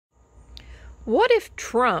What if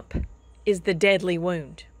Trump is the deadly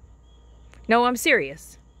wound? No, I'm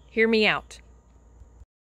serious. Hear me out.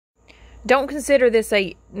 Don't consider this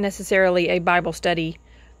necessarily a Bible study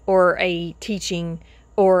or a teaching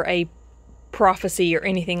or a prophecy or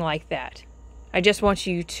anything like that. I just want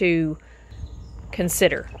you to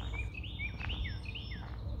consider.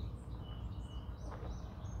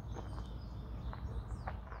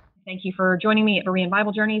 Thank you for joining me at Berean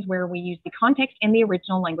Bible Journeys, where we use the context and the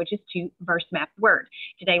original languages to verse map the word.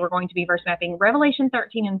 Today we're going to be verse mapping Revelation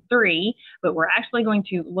 13 and 3, but we're actually going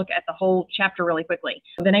to look at the whole chapter really quickly.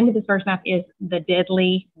 The name of this verse map is The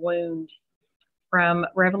Deadly Wound from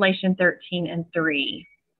Revelation 13 and 3.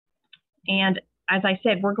 And as I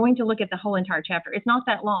said, we're going to look at the whole entire chapter. It's not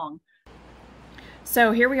that long.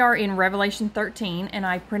 So here we are in Revelation 13, and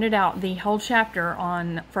I printed out the whole chapter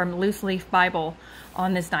from Loose Leaf Bible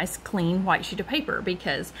on this nice clean white sheet of paper,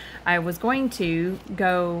 because I was going to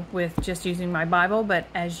go with just using my Bible, but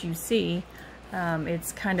as you see,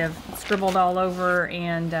 it's kind of scribbled all over,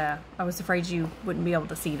 and I was afraid you wouldn't be able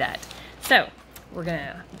to see that. So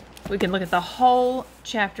we can look at the whole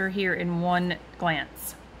chapter here in one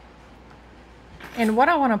glance. And what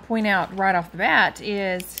I want to point out right off the bat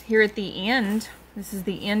is here at the end. This is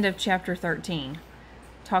the end of chapter 13.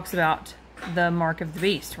 Talks about the mark of the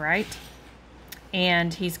beast, right?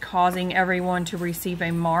 And he's causing everyone to receive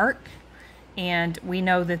a mark. And we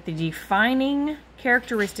know that the defining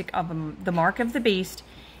characteristic of the mark of the beast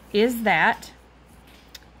is that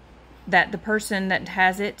the person that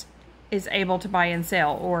has it is able to buy and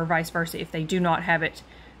sell, or vice versa. If they do not have it,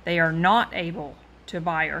 they are not able to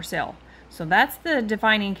buy or sell. So that's the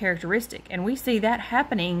defining characteristic. And we see that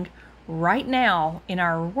happening right now in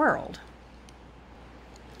our world.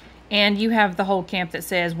 And you have the whole camp that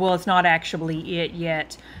says, well, it's not actually it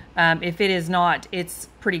yet. If it is not, it's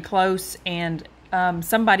pretty close, and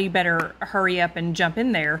somebody better hurry up and jump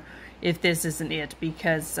in there if this isn't it,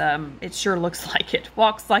 because it sure looks like it.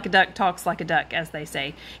 Walks like a duck, talks like a duck, as they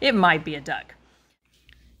say. It might be a duck.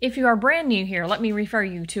 If you are brand new here, let me refer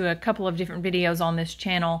you to a couple of different videos on this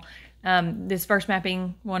channel. This verse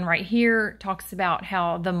mapping one right here talks about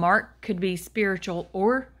how the mark could be spiritual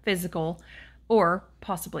or physical, or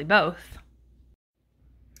possibly both.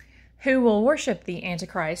 Who will worship the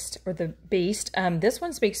Antichrist or the beast? This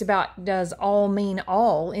one speaks about, does all mean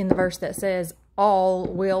all, in the verse that says all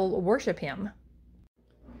will worship him.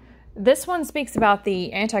 This one speaks about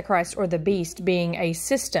the Antichrist or the beast being a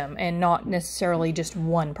system and not necessarily just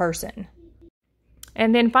one person.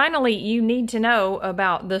 And then finally, you need to know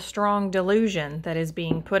about the strong delusion that is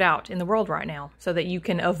being put out in the world right now so that you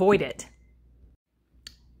can avoid it.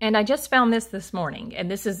 And I just found this morning, and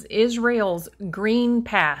this is Israel's Green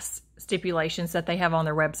Pass stipulations that they have on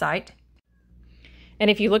their website. And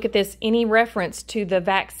if you look at this, any reference to the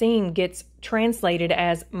vaccine gets translated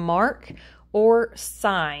as mark or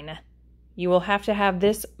sign. You will have to have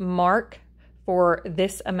this mark for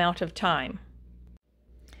this amount of time.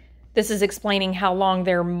 This is explaining how long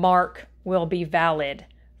their mark will be valid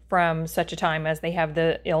from such a time as they have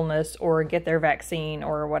the illness or get their vaccine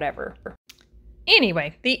or whatever.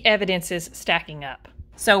 Anyway, the evidence is stacking up.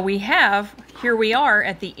 So here we are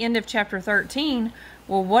at the end of chapter 13.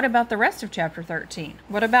 Well, what about the rest of chapter 13?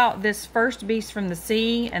 What about this first beast from the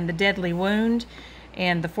sea and the deadly wound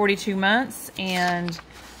and the 42 months and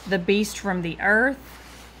the beast from the earth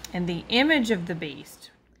and the image of the beast?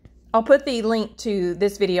 I'll put the link to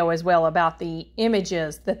this video as well about the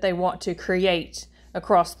images that they want to create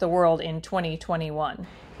across the world in 2021.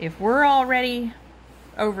 If we're already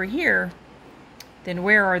over here, then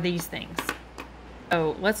where are these things?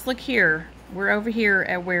 So let's look here. We're over here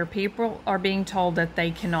at where people are being told that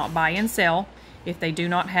they cannot buy and sell if they do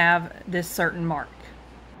not have this certain mark.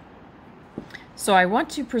 So I want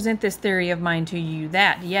to present this theory of mine to you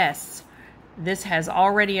that, yes, this has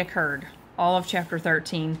already occurred. All of chapter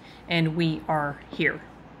 13, and we are here.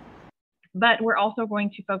 But we're also going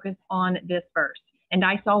to focus on this verse. And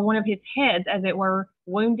I saw one of his heads, as it were,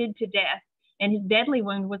 wounded to death, and his deadly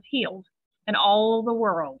wound was healed, and all the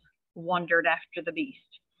world wondered after the beast.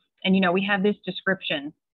 And, we have this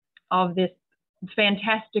description of this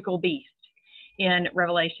fantastical beast in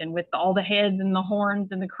Revelation with all the heads and the horns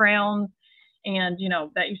and the crowns. And,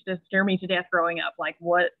 that used to scare me to death growing up. Like,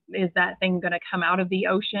 what is that thing going to come out of the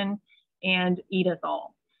ocean and eat us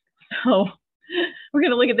all? So we're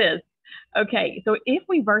going to look at this. Okay, so if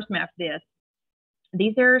we verse map this,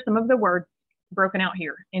 these are some of the words broken out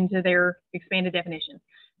here into their expanded definitions.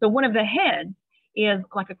 So one of the heads is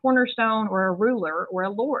like a cornerstone or a ruler or a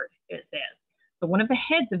lord, it says. So one of the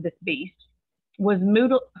heads of this beast was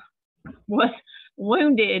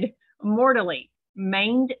wounded mortally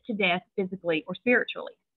maimed to death physically or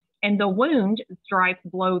spiritually. And the wound, the stripe, the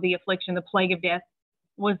blow, the affliction, the plague of death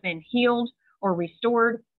was then healed or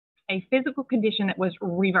restored, a physical condition that was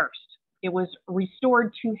reversed. It was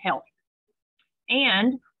restored to health.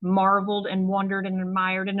 And marveled and wondered and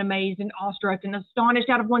admired and amazed and awestruck and astonished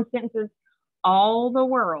out of one's sentences, all the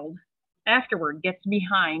world afterward gets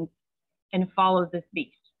behind and follows this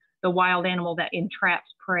beast, the wild animal that entraps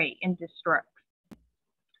prey and destructs.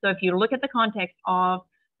 So if you look at the context of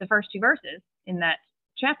the first two verses in that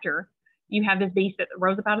chapter, you have this beast that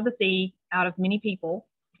rose up out of the sea, out of many people.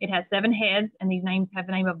 It has 7 heads, and these names have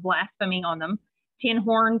the name of blasphemy on them. 10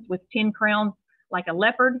 horns with 10 crowns, like a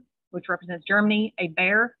leopard, which represents Germany, a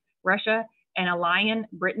bear, Russia, and a lion,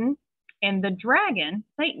 Britain. And the dragon,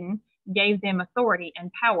 Satan, gave them authority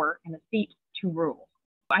and power and a seat to rule.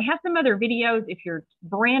 I have some other videos. If you're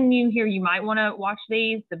brand new here, you might want to watch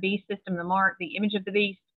these, the beast system, the mark, the image of the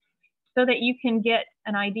beast, so that you can get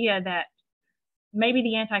an idea that maybe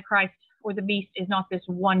the Antichrist or the beast is not this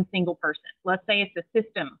one single person. Let's say it's a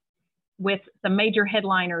system with some major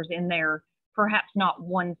headliners in there, perhaps not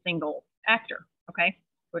one single actor, okay?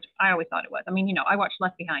 Which I always thought it was. I mean, you know, I watched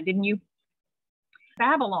Left Behind, didn't you?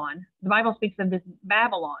 Babylon, the Bible speaks of this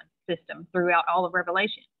Babylon system throughout all of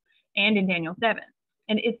Revelation and in Daniel 7.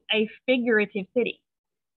 And it's a figurative city,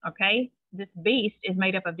 okay? This beast is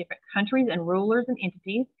made up of different countries and rulers and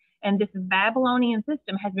entities. And this Babylonian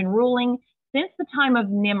system has been ruling since the time of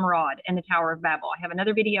Nimrod and the Tower of Babel. I have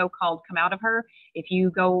another video called Come Out of Her. If you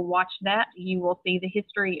go watch that, you will see the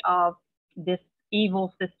history of this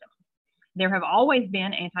evil system. There have always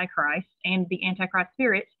been Antichrist and the Antichrist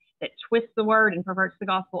spirit that twists the word and perverts the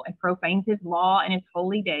gospel and profanes his law and his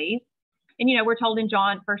holy days. And, you know, we're told in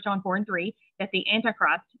 1 John 4 and 3 that the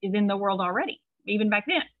Antichrist is in the world already, even back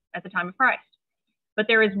then, at the time of Christ. But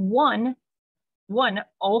there is one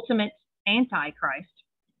ultimate Antichrist,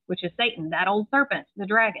 which is Satan, that old serpent, the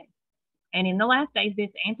dragon. And in the last days, this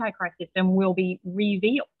Antichrist system will be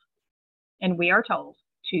revealed. And we are told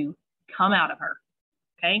to come out of her,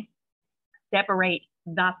 okay? Separate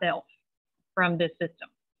thyself from this system.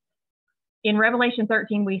 In Revelation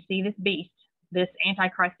 13, we see this beast, this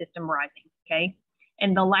Antichrist system rising, okay?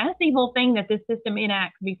 And the last evil thing that this system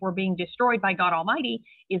enacts before being destroyed by God Almighty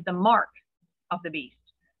is the mark of the beast.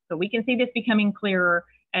 So we can see this becoming clearer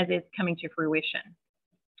as it's coming to fruition.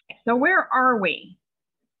 So where are we?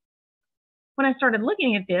 When I started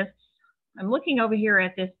looking at this, I'm looking over here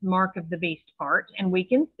at this mark of the beast part, and we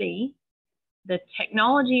can see the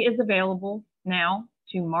technology is available now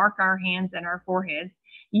to mark our hands and our foreheads.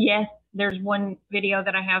 Yes, there's one video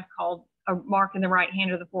that I have called A Mark in the Right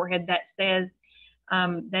Hand or the Forehead that says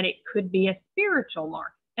that it could be a spiritual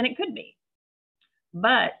mark, and it could be.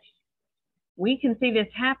 But we can see this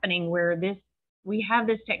happening where we have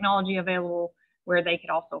this technology available where they could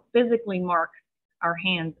also physically mark our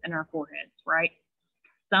hands and our foreheads, right?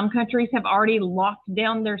 Some countries have already locked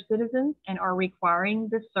down their citizens and are requiring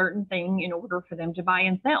this certain thing in order for them to buy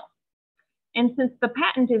and sell. And since the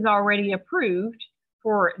patent is already approved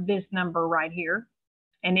for this number right here,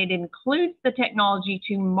 and it includes the technology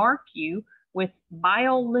to mark you with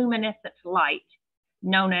bioluminescent light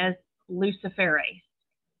known as luciferase,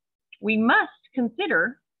 we must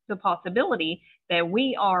consider the possibility that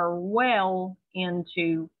we are well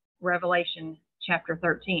into Revelation chapter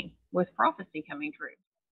 13 with prophecy coming true.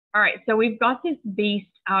 All right, so we've got this beast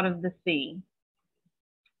out of the sea,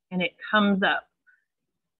 and it comes up.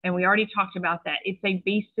 And we already talked about that. It's a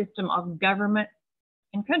beast system of government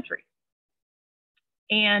and country.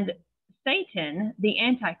 And Satan, the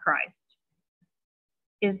Antichrist,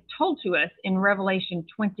 is told to us in Revelation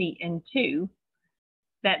 20 and 2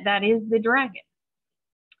 that that is the dragon.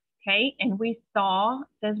 Okay, and we saw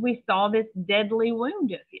this deadly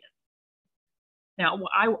wound of his. Now,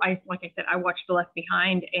 I like I said, I watched Left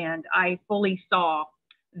Behind, and I fully saw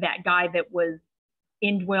that guy that was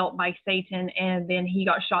indwelt by Satan, and then he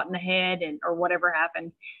got shot in the head, or whatever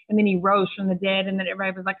happened, and then he rose from the dead, and then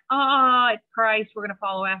everybody was like, it's Christ, we're going to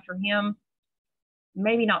follow after him.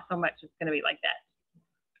 Maybe not so much it's going to be like that,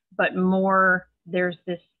 but more there's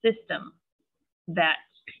this system that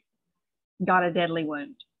got a deadly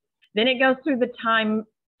wound. Then it goes through the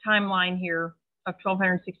timeline here of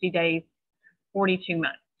 1,260 days, 42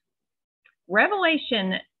 months.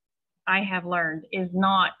 Revelation, I have learned, is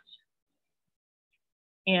not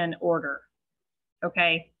in order,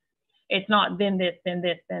 okay? It's not then this, then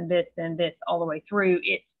this, then this, then this, all the way through.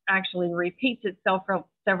 It actually repeats itself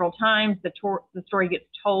several times. The story gets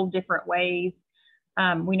told different ways.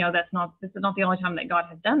 We know this is not the only time that God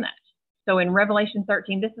has done that. So in Revelation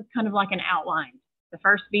 13, this is kind of like an outline. The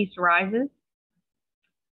first beast rises,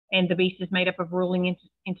 And the beast is made up of ruling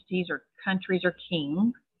entities or countries or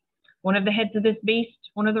kings. One of the heads of this beast,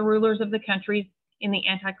 one of the rulers of the countries in the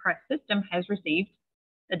Antichrist system, has received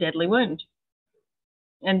a deadly wound.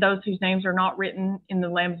 And those whose names are not written in the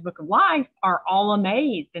Lamb's Book of Life are all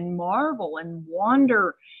amazed and marvel and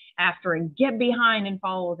wonder after and get behind and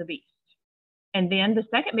follow the beast. And then the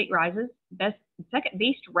second beast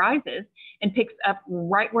rises and picks up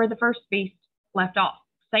right where the first beast left off.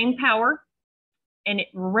 Same power, and it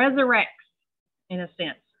resurrects, in a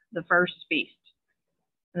sense, the first beast.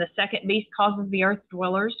 And the second beast causes the earth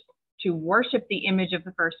dwellers to worship the image of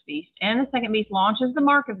the first beast. And the second beast launches the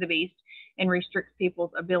mark of the beast and restricts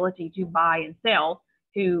people's ability to buy and sell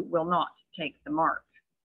who will not take the mark.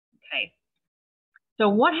 Okay. So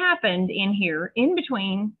what happened in here in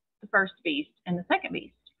between the first beast and the second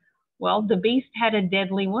beast? Well, the beast had a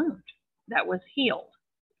deadly wound that was healed.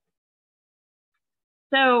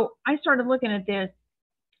 So I started looking at this.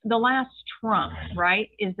 The last trump, right,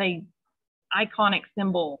 is a iconic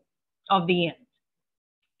symbol of the end.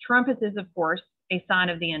 Trumpets is, of course, a sign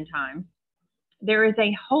of the end times. There is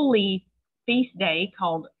a holy feast day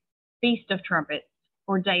called Feast of Trumpets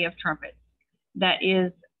or Day of Trumpets. That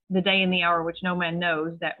is the day and the hour which no man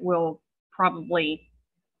knows, that will probably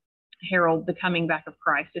herald the coming back of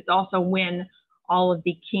Christ. It's also when all of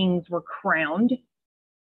the kings were crowned.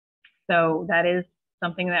 So that is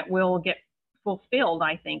something that will get fulfilled,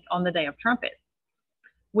 I think, on the Day of Trumpets.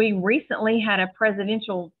 We recently had a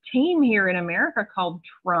presidential team here in America called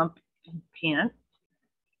Trump Pence.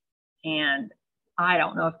 And I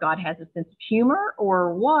don't know if God has a sense of humor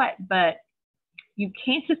or what, but you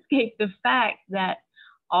can't escape the fact that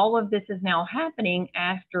all of this is now happening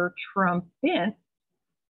after Trump Pence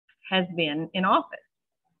has been in office.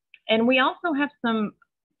 And we also have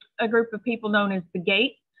a group of people known as the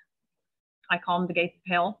Gates, I call them the Gates of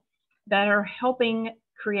Hell, that are helping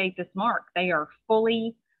create this mark. They are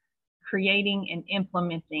fully creating and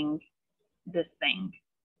implementing this thing.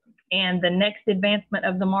 And the next advancement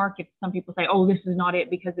of the mark, if some people say, oh, this is not it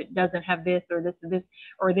because it doesn't have this, or this,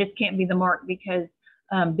 or this can't be the mark because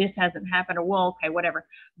this hasn't happened, or well, okay, whatever.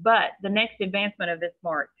 But the next advancement of this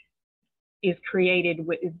mark is created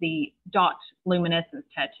with the dot luminescence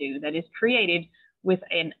tattoo that is created with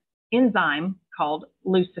an enzyme called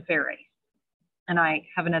luciferase. And I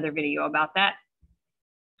have another video about that.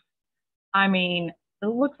 I mean, it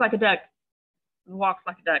looks like a duck, walks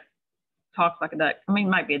like a duck, talks like a duck. I mean, it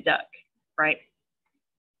might be a duck, right?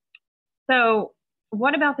 So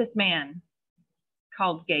what about this man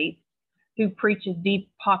called Gates, who preaches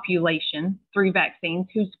depopulation through vaccines,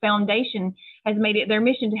 whose foundation has made it their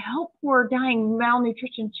mission to help poor, dying,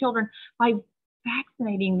 malnutrition children by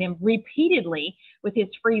vaccinating them repeatedly with his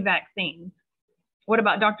free vaccines? What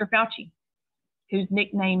about Dr. Fauci, his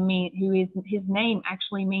name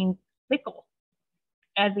actually means sickle,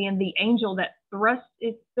 as in the angel that thrusts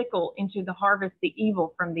its sickle into the harvest, the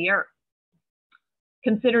evil from the earth?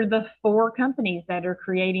 Consider the 4 companies that are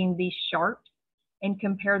creating these sharps, and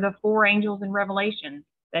compare the 4 angels in Revelation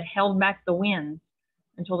that held back the winds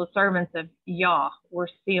until the servants of Yah were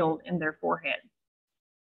sealed in their foreheads.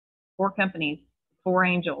 4 companies, 4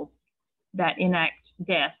 angels that enact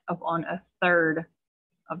death upon 1/3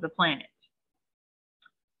 of the planet.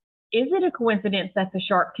 Is it a coincidence that the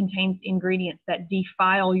sharp contains ingredients that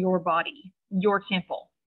defile your body, your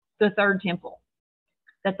temple, the 3rd temple?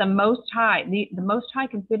 That the Most High, the Most High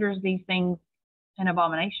considers these things an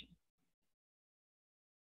abomination.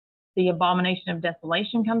 The abomination of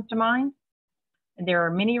desolation comes to mind. And there are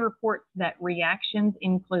many reports that reactions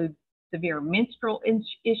include severe menstrual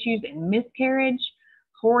issues and miscarriage,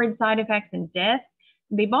 horrid side effects, and death.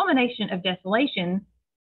 The abomination of desolation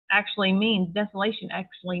actually means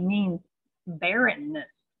barrenness.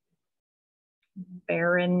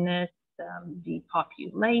 Barrenness,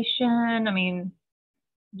 depopulation. I mean,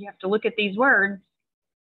 you have to look at these words.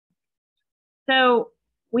 So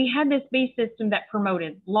we had this beast system that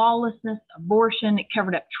promoted lawlessness, abortion. It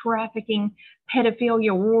covered up trafficking,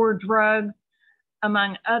 pedophilia, war, drugs,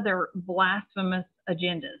 among other blasphemous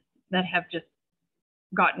agendas that have just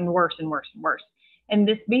gotten worse and worse and worse. And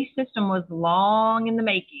this beast system was long in the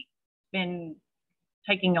making. It's been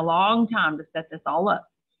taking a long time to set this all up.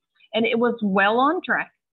 And it was well on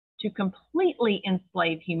track to completely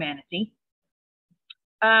enslave humanity.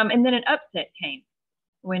 And then an upset came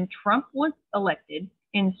when Trump was elected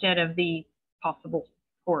instead of the possible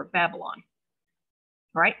whore of Babylon.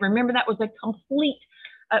 Right? Remember, that was a complete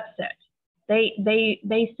upset.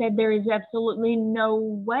 They said there is absolutely no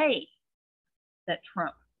way that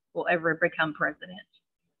Trump will ever become president.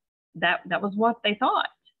 That was what they thought.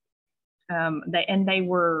 They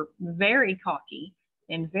were very cocky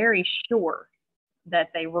and very sure that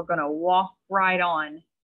they were going to walk right on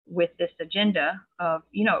with this agenda of,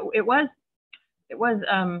 it was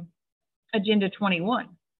Agenda 21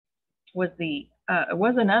 was it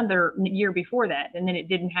was another year before that, and then it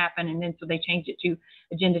didn't happen, and then so they changed it to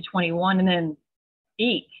Agenda 21, and then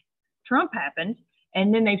Trump happened,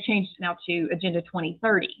 and then they've changed it now to Agenda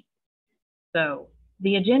 2030. So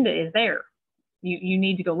the agenda is there. You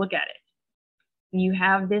need to go look at it. You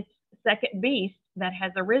have this second beast that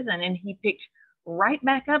has arisen, and he picked right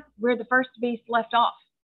back up where the first beast left off.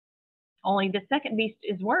 Only the second beast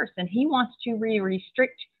is worse, and he wants to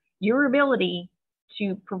restrict your ability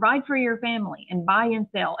to provide for your family and buy and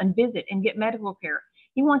sell and visit and get medical care.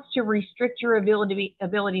 He wants to restrict your ability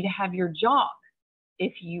to have your job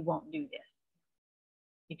if you won't do this.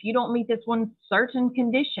 If you don't meet this one certain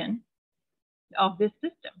condition of this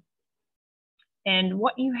system. And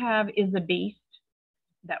what you have is a beast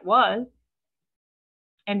that was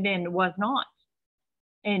and then was not,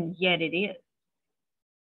 and yet it is.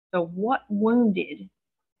 So what wounded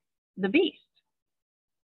the beast?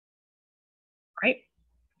 Right?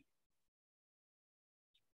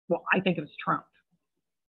 Well, I think it was Trump.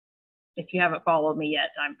 If you haven't followed me yet,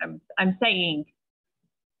 I'm saying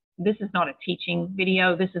this is not a teaching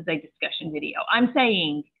video. This is a discussion video. I'm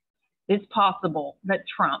saying it's possible that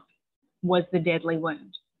Trump was the deadly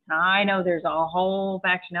wound. Now, I know there's a whole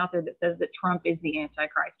faction out there that says that Trump is the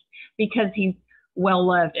Antichrist because he's well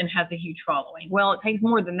loved and has a huge following. Well, it takes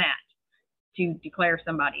more than that to declare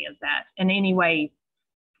somebody as that. And anyway,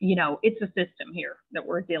 it's a system here that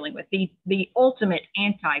we're dealing with. The ultimate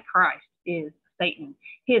Antichrist is Satan.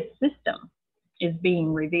 His system is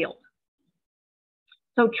being revealed.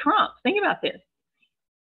 So Trump, think about this.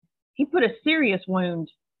 He put a serious wound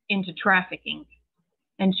into trafficking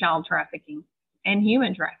and child trafficking and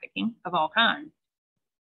human trafficking of all kinds.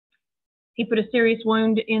 He put a serious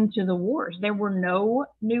wound into the wars. There were no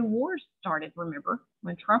new wars started, remember,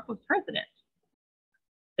 when Trump was president.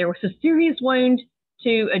 There was a serious wound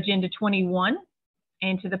to Agenda 21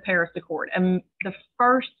 and to the Paris Accord. And the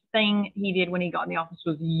first thing he did when he got in the office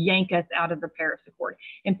was yank us out of the Paris Accord.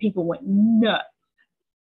 And people went nuts,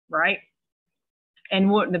 right? And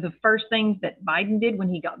one of the first things that Biden did when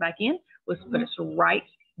he got back in was put us right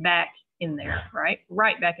back in there, right?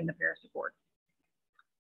 Right back in the Paris Accord.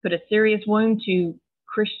 Put a serious wound to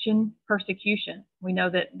Christian persecution. We know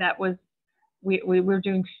that was, we were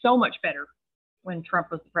doing so much better when Trump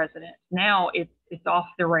was the president. Now it's off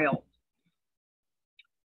the rails.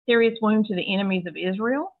 Serious wound to the enemies of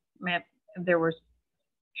Israel. There was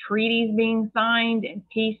treaties being signed and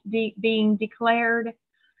peace being declared.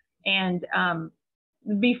 And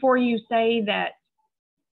before you say that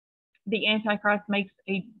the Antichrist makes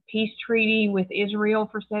a peace treaty with Israel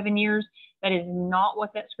for 7 years, that is not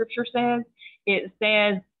what that scripture says. It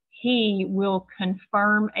says he will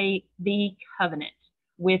confirm the covenant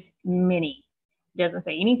with many. It doesn't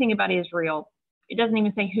say anything about Israel. It doesn't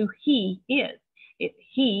even say who he is.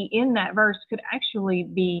 He in that verse could actually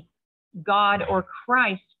be God or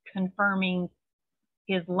Christ confirming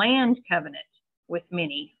his land covenant with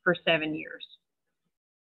many for 7 years.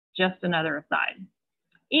 Just another aside.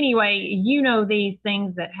 Anyway, these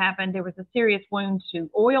things that happened. There was a serious wound to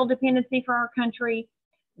oil dependency for our country,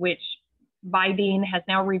 which Biden has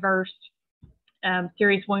now reversed.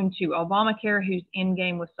 Serious wound to Obamacare, whose end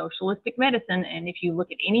game was socialistic medicine. And if you look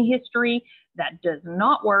at any history, that does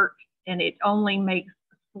not work, and it only makes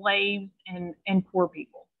slaves and poor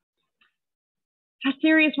people. A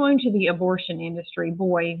serious wound to the abortion industry.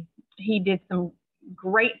 Boy, he did some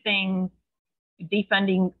great things,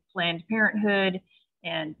 defunding Planned Parenthood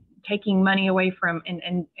and taking money away from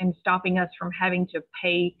and stopping us from having to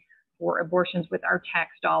pay for abortions with our tax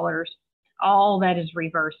dollars. All that is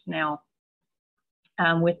reversed now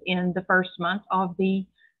within the first month of the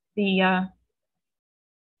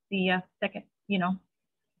second,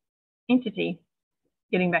 entity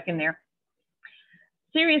getting back in there.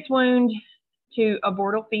 Serious wound to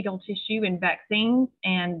abortal fetal tissue and vaccines,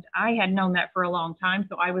 and I had known that for a long time,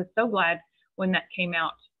 so I was so glad when that came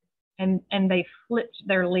out. And they flipped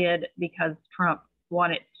their lid because Trump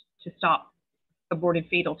wanted to stop aborted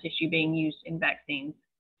fetal tissue being used in vaccines.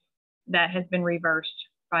 That has been reversed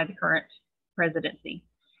by the current presidency.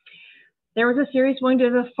 There was a serious wound to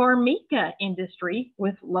the pharmaceutical industry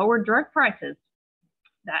with lower drug prices.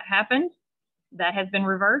 That happened. That has been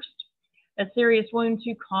reversed. A serious wound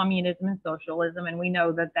to communism and socialism, and we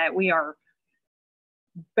know that we are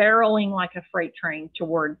barreling like a freight train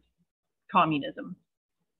towards communism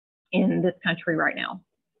in this country right now.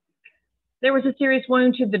 There was a serious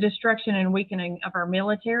wound to the destruction and weakening of our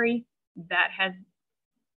military. That has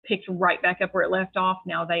picked right back up where it left off.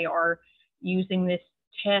 Now they are using this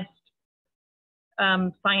test,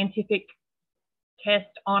 scientific test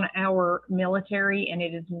on our military, and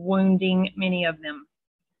it is wounding many of them.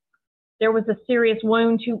 There was a serious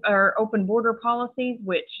wound to our open border policies,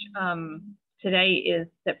 which today is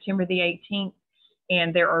September the 18th,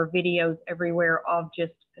 and there are videos everywhere of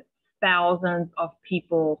just thousands of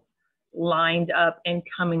people lined up and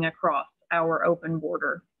coming across our open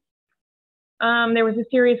border. There was a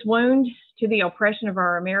serious wound to the oppression of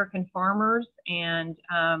our American farmers, and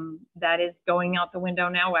that is going out the window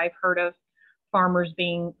now. I've heard of farmers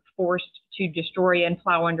being forced to destroy and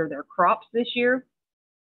plow under their crops this year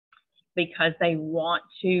because they want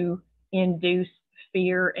to induce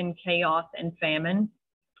fear and chaos and famine.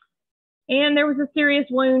 And there was a serious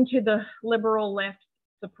wound to the liberal left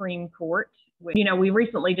Supreme Court. You know, we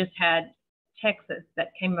recently just had Texas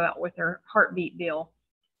that came out with their heartbeat bill,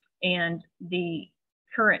 and the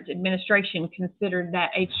current administration considered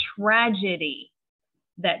that a tragedy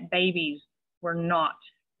that babies were not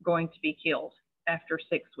going to be killed after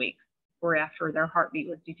 6 weeks or after their heartbeat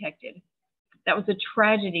was detected. That was a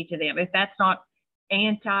tragedy to them. If that's not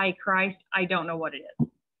anti-Christ, I don't know what it is.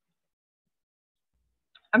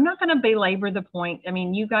 I'm not going to belabor the point. I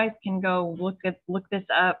mean, you guys can go look this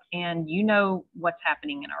up, and you know what's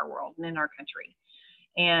happening in our world and in our country.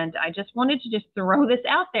 And I just wanted to just throw this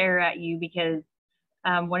out there at you because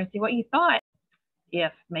I want to see what you thought.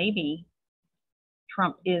 If maybe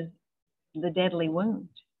Trump is the deadly wound.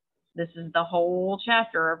 This is the whole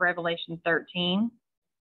chapter of Revelation 13.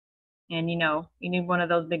 And you know, you need one of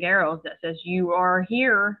those big arrows that says, "You are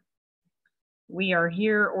here. We are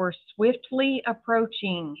here, or swiftly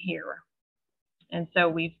approaching here." And so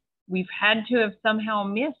we've had to have somehow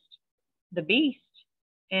missed the beast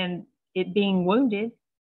and it being wounded,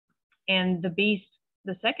 and the beast,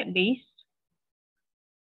 the second beast,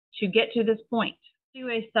 to get to this point. Do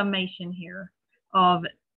a summation here of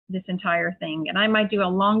this entire thing, and I might do a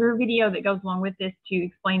longer video that goes along with this to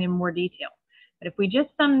explain in more detail. But if we just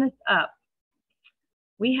sum this up,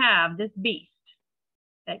 we have this beast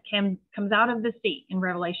that comes out of the sea in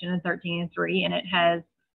Revelation 13:3, and it has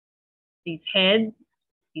these heads,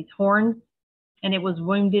 these horns, and it was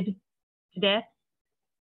wounded to death,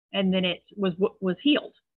 and then it was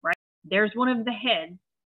healed, right? There's one of the heads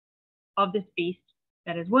of this beast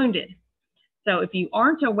that is wounded. So if you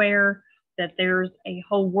aren't aware that there's a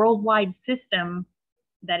whole worldwide system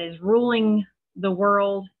that is ruling the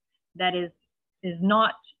world, that is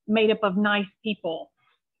not made up of nice people,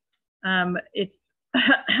 it's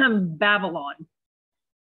Babylon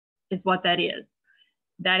is what that is.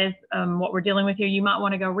 That is what we're dealing with here. You might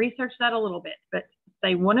want to go research that a little bit, but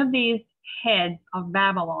say one of these heads of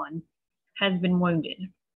Babylon has been wounded.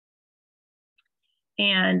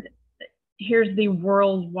 And here's the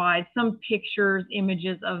worldwide, some pictures,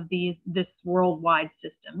 images of this worldwide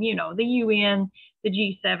system. You know, the UN, the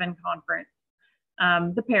G7 conference,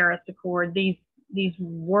 the Paris Accord, these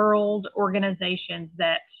world organizations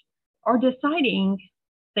that are deciding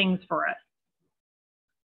things for us.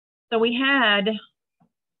 So we had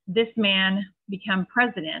this man become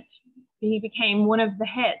president. He became one of the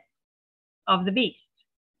heads of the beast.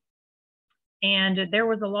 And there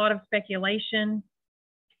was a lot of speculation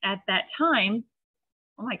at that time.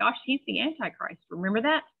 Oh my gosh, he's the Antichrist. Remember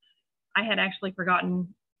that? I had actually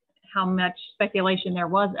forgotten how much speculation there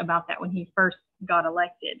was about that when he first got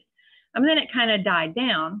elected. And then it kind of died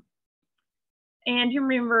down. And you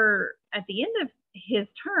remember at the end of his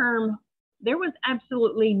term, there was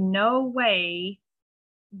absolutely no way,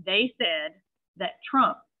 they said, that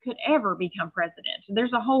Trump could ever become president.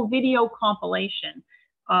 There's a whole video compilation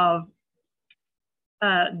of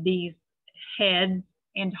these heads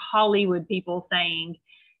and Hollywood people saying,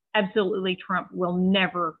 absolutely, Trump will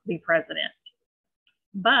never be president.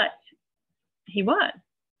 But he was,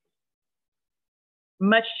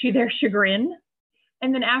 much to their chagrin.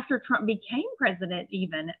 And then after Trump became president,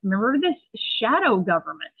 even, remember this shadow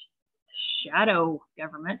government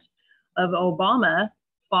of Obama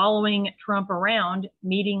following Trump around,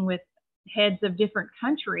 meeting with heads of different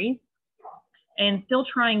countries and still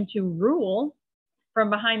trying to rule from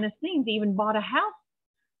behind the scenes. He even bought a house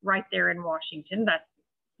right there in Washington.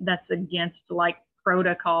 That's against like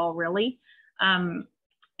protocol, really. And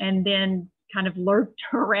then kind of lurked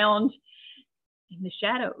around in the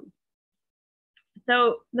shadows.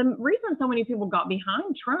 So the reason so many people got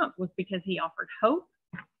behind Trump was because he offered hope.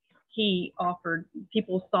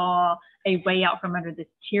 People saw a way out from under this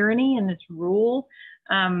tyranny and this rule.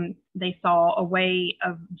 They saw a way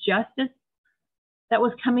of justice that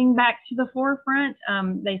was coming back to the forefront.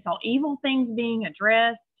 They saw evil things being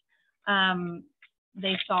addressed.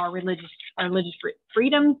 They saw religious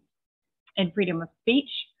freedoms and freedom of speech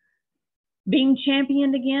being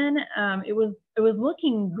championed again. It was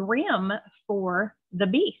looking grim for the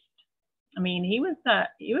beast. I mean, he was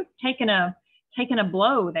taking a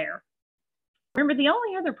blow there. Remember, the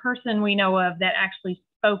only other person we know of that actually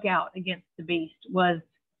spoke out against the beast was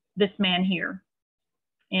this man here,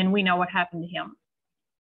 and we know what happened to him.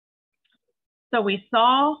 So we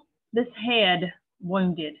saw this head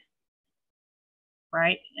wounded,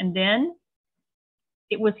 right? And then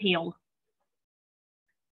it was healed.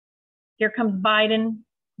 Here comes Biden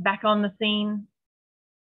back on the scene.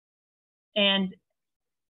 And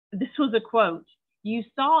this was a quote. "You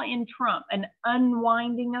saw in Trump an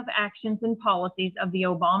unwinding of actions and policies of the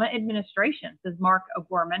Obama administration," says Mark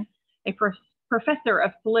O'Gorman, a professor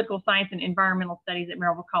of political science and environmental studies at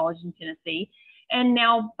Maryville College in Tennessee. And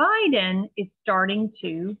now Biden is starting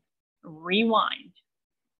to rewind.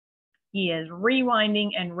 He is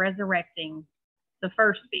rewinding and resurrecting the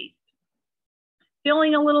first beast.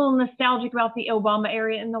 Feeling a little nostalgic about the Obama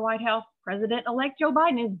era in the White House, President-elect Joe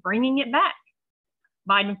Biden is bringing it back.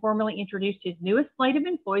 Biden formally introduced his newest slate of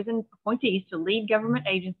employees and appointees to lead government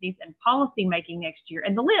agencies and policy making next year.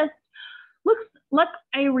 And the list looks like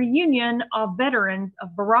a reunion of veterans of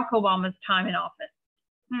Barack Obama's time in office.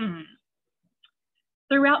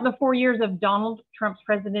 Throughout the 4 years of Donald Trump's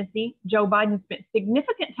presidency, Joe Biden spent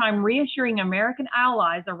significant time reassuring American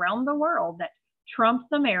allies around the world that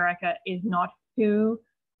Trump's America is not who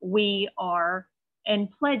we are,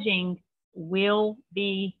 and pledging we'll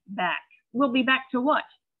be back. We'll be back to what?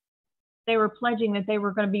 They were pledging that they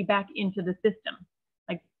were going to be back into the system.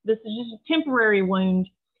 Like, this is just a temporary wound.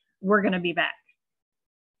 We're going to be back.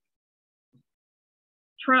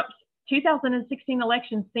 Trump's 2016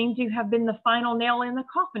 election seemed to have been the final nail in the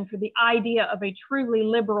coffin for the idea of a truly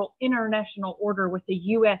liberal international order with the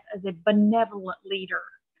U.S. as a benevolent leader.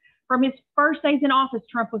 From his first days in office,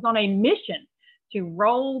 Trump was on a mission to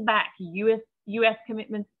roll back U.S.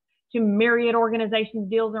 commitments to myriad organizations,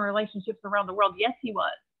 deals, and relationships around the world. Yes, he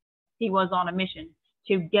was. He was on a mission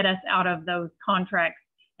to get us out of those contracts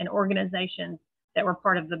and organizations that were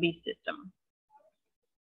part of the beast system.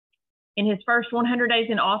 In his first 100 days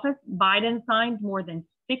in office, Biden signed more than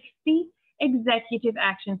 60 executive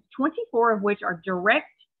actions, 24 of which are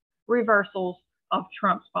direct reversals of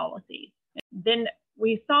Trump's policies. Then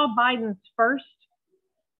we saw Biden's first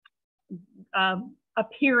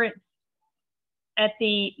appearance at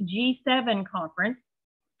the G7 conference.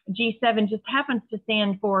 G7 just happens to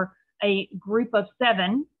stand for a group of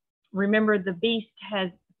seven. Remember, the beast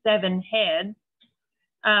has 7 heads.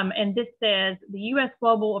 And this says the U.S.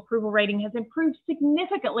 global approval rating has improved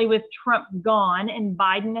significantly with Trump gone and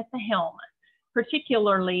Biden at the helm,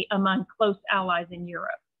 particularly among close allies in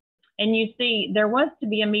Europe. And you see, there was to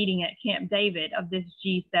be a meeting at Camp David of this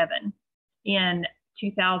G7 in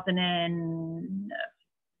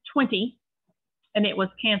 2020, and it was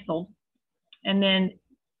canceled. And then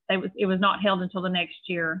it was not held until the next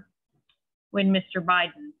year when Mr.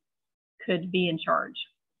 Biden could be in charge.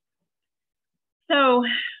 So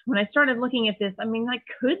when I started looking at this, I mean, like,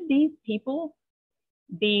 could these people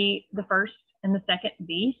be the first and the second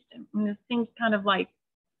beast? I mean, this seems kind of like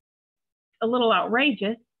a little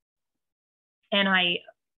outrageous. And I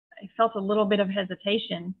felt a little bit of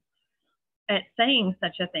hesitation at saying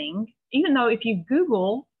such a thing, even though if you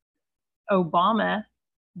Google Obama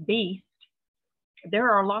beast,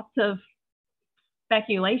 there are lots of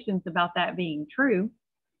speculations about that being true.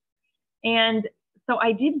 And so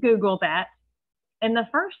I did Google that. And the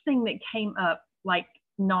first thing that came up, like,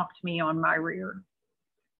 knocked me on my rear.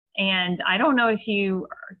 And I don't know if you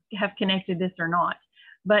have connected this or not,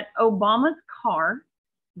 but Obama's car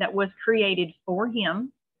that was created for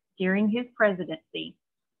him during his presidency.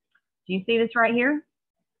 Do you see this right here?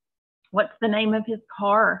 What's the name of his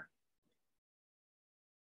car?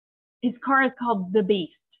 His car is called the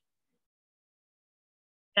Beast.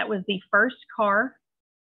 That was the first car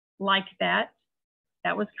like that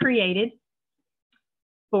was created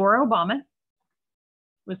for Obama,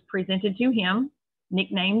 was presented to him,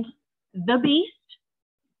 nicknamed the Beast.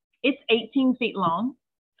 It's 18 feet long.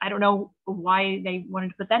 I don't know why they wanted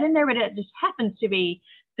to put that in there, but it just happens to be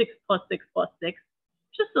 6 + 6 + 6.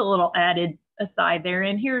 Just a little added aside there.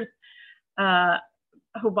 And here's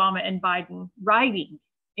Obama and Biden riding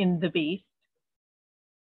in the Beast.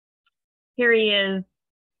 Here he is.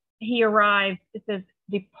 He arrived, it says,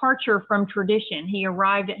 departure from tradition. He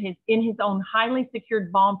arrived at in his own highly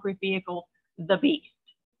secured bomb-proof vehicle, the Beast.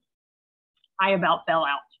 I about fell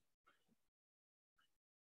out.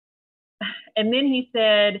 And then he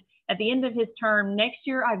said, at the end of his term, next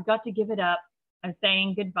year, I've got to give it up. I'm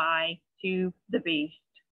saying goodbye to the beast.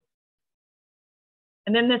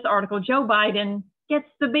 And then this article, Joe Biden gets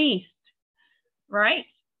the beast, right?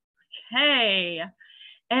 Okay.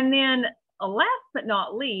 And then last but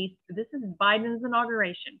not least, this is Biden's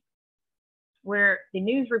inauguration, where the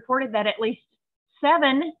news reported that at least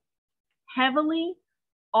 7 heavily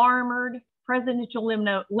armored presidential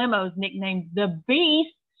limos nicknamed the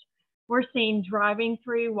Beast were seen driving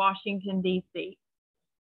through Washington, D.C.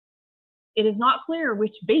 It is not clear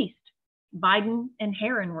which beast Biden and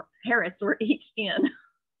Harris were each in.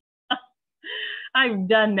 I'm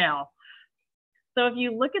done now. So if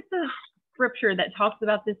you look at the scripture that talks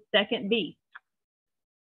about this second beast,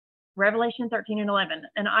 Revelation 13 and 11,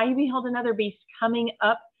 and I beheld another beast coming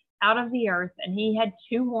up out of the earth, and he had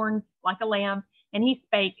 2 horns like a lamb, and he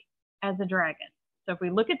spake as a dragon. So if we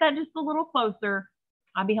look at that just a little closer,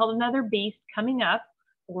 I beheld another beast coming up,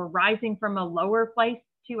 or rising from a lower place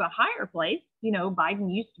to a higher place. You know,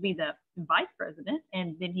 Biden used to be the vice president,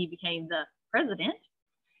 and then he became the president.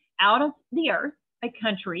 Out of the earth, a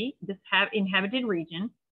country, this inhabited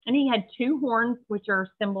region, and he had 2 horns, which are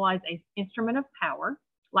symbolized as instrument of power,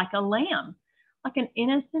 like a lamb, like an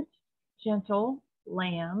innocent, gentle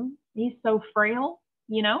lamb. He's so frail,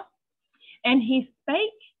 you know. And he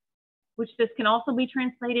spake, which this can also be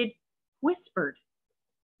translated whispered,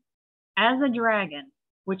 as a dragon,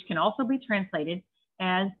 which can also be translated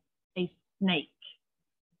as a snake.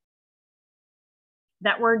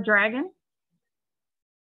 That word dragon,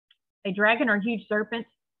 a dragon or huge serpent,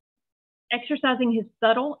 exercising his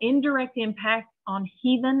subtle, indirect impact on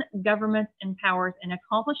heathen governments and powers and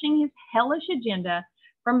accomplishing his hellish agenda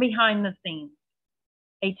from behind the scenes.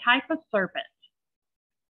 A type of serpent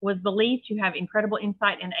was believed to have incredible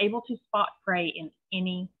insight and able to spot prey in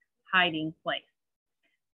any hiding place.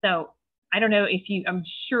 So I don't know if you,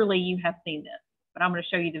 surely you have seen this, but I'm going to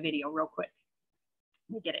show you the video real quick.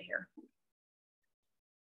 Let me get it here.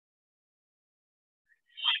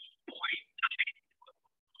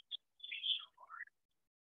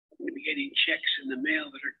 I'm going to be getting checks in the mail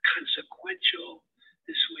that are consequential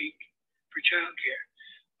this week for childcare.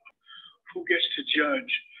 Who gets to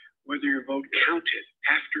judge whether your vote counted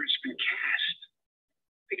after it's been cast?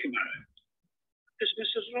 Think about it.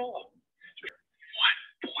 Dismiss it all.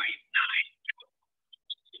 1.9 so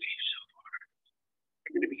far.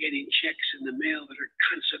 I'm going to be getting checks in the mail that are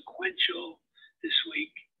consequential this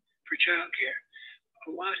week for childcare.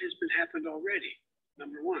 A lot has been happened already.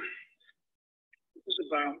 Number one, this is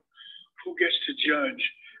about who gets to judge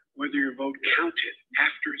whether your vote counted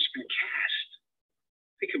after it's been cast.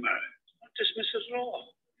 Think about it. Don't dismiss it at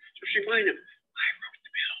all. Just remind them, I wrote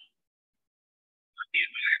the bill. I'm the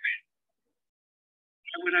environment.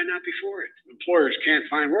 Why would I not be for it? Employers can't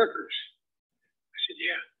find workers. I said,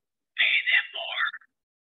 yeah, pay them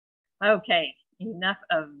more. Okay, enough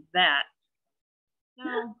of that.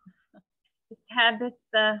 So, just had this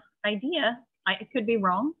idea. I could be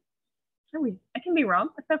wrong. I can be wrong.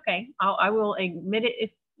 It's okay. I will admit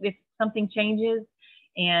it if something changes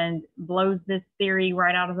and blows this theory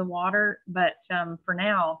right out of the water. But for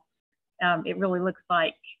now, it really looks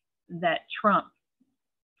like that Trump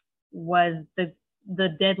was the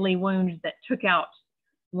deadly wound that took out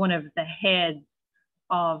one of the heads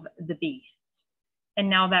of the beast. And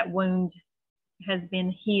now that wound has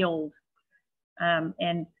been healed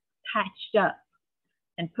and patched up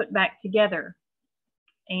and put back together,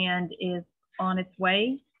 and is on its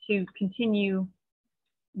way to continue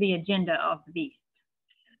the agenda of the beast.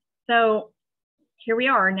 So here we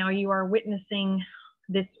are. Now you are witnessing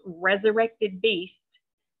this resurrected beast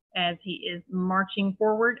as he is marching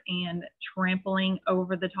forward and trampling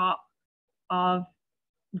over the top of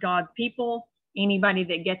God's people. Anybody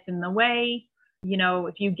that gets in the way, you know,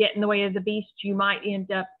 if you get in the way of the beast, you might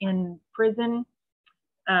end up in prison,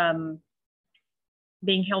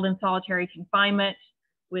 being held in solitary confinement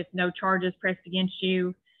with no charges pressed against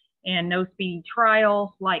you and no speedy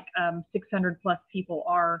trial, like 600 plus people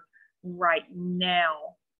are right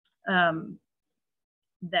now.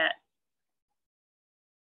 That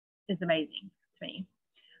is amazing to me.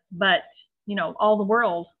 But, you know, all the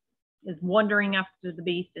world is wandering after the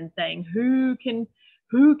beast and saying, who can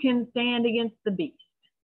stand against the beast?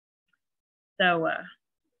 So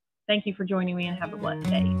thank you for joining me and have a blessed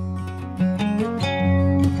day.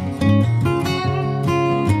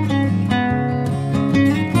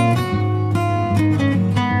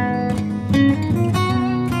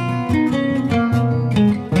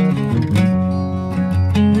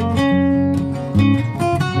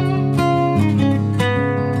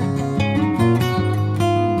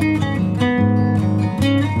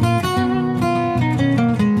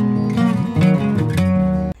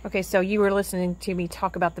 Okay, Okay, so you were listening to me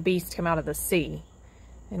talk about the beast come out of the sea.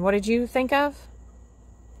 And what did you think of?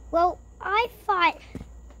 Well, I thought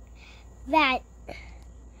that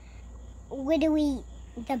literally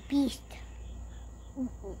the beast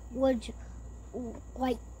was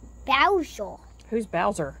like Bowser. Who's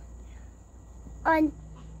Bowser? On,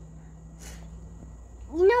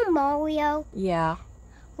 you know Mario? Yeah.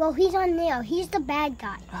 Well, he's on there. He's the bad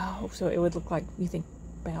guy. Oh, so it would look like you think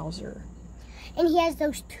Bowser. And he has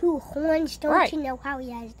those two horns. Don't Right. you know how he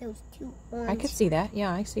has those two horns? I could see that. Yeah,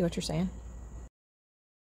 I see what you're saying.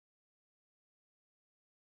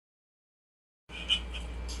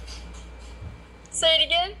 Say it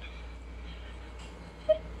again.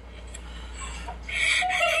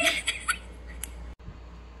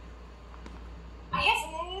 I have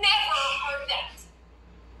never heard that.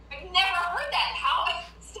 I've never heard that. How?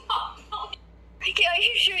 Stop. Okay, are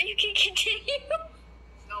you sure you can continue?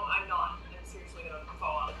 No, I'm not. I'm seriously gonna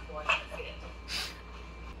fall out before I can see it.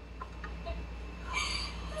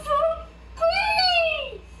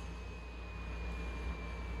 Please!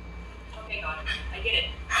 Okay, got it. I get it.